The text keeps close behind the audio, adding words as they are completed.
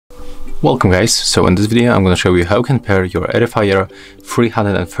Welcome guys, so in this video I'm going to show you how you can pair your Edifier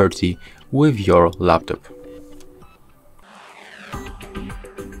 330 with your laptop.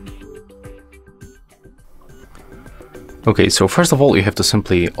 Okay, so first of all you have to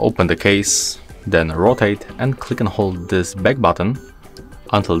simply open the case, then rotate and click and hold this back button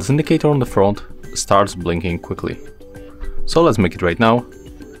until this indicator on the front starts blinking quickly. So let's make it right now.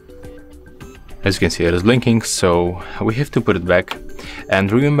 As you can see, it is blinking, so we have to put it back.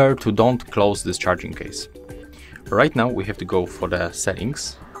 And remember to don't close this charging case. Right now we have to go for the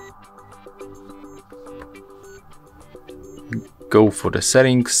settings. Go for the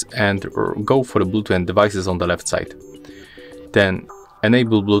settings and go for the Bluetooth and devices on the left side. Then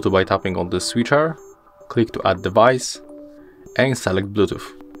enable Bluetooth by tapping on the switcher, click to add device and select Bluetooth.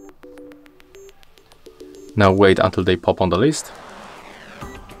 Now wait until they pop on the list.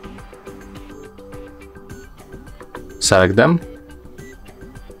 Select them.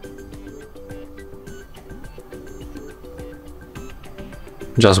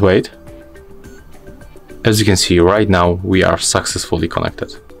 Just wait. As you can see right now we are successfully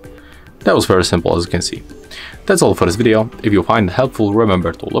connected. That was very simple, as you can see. That's all for this video. If you find it helpful,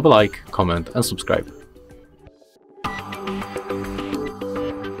 remember to leave a like, comment and subscribe.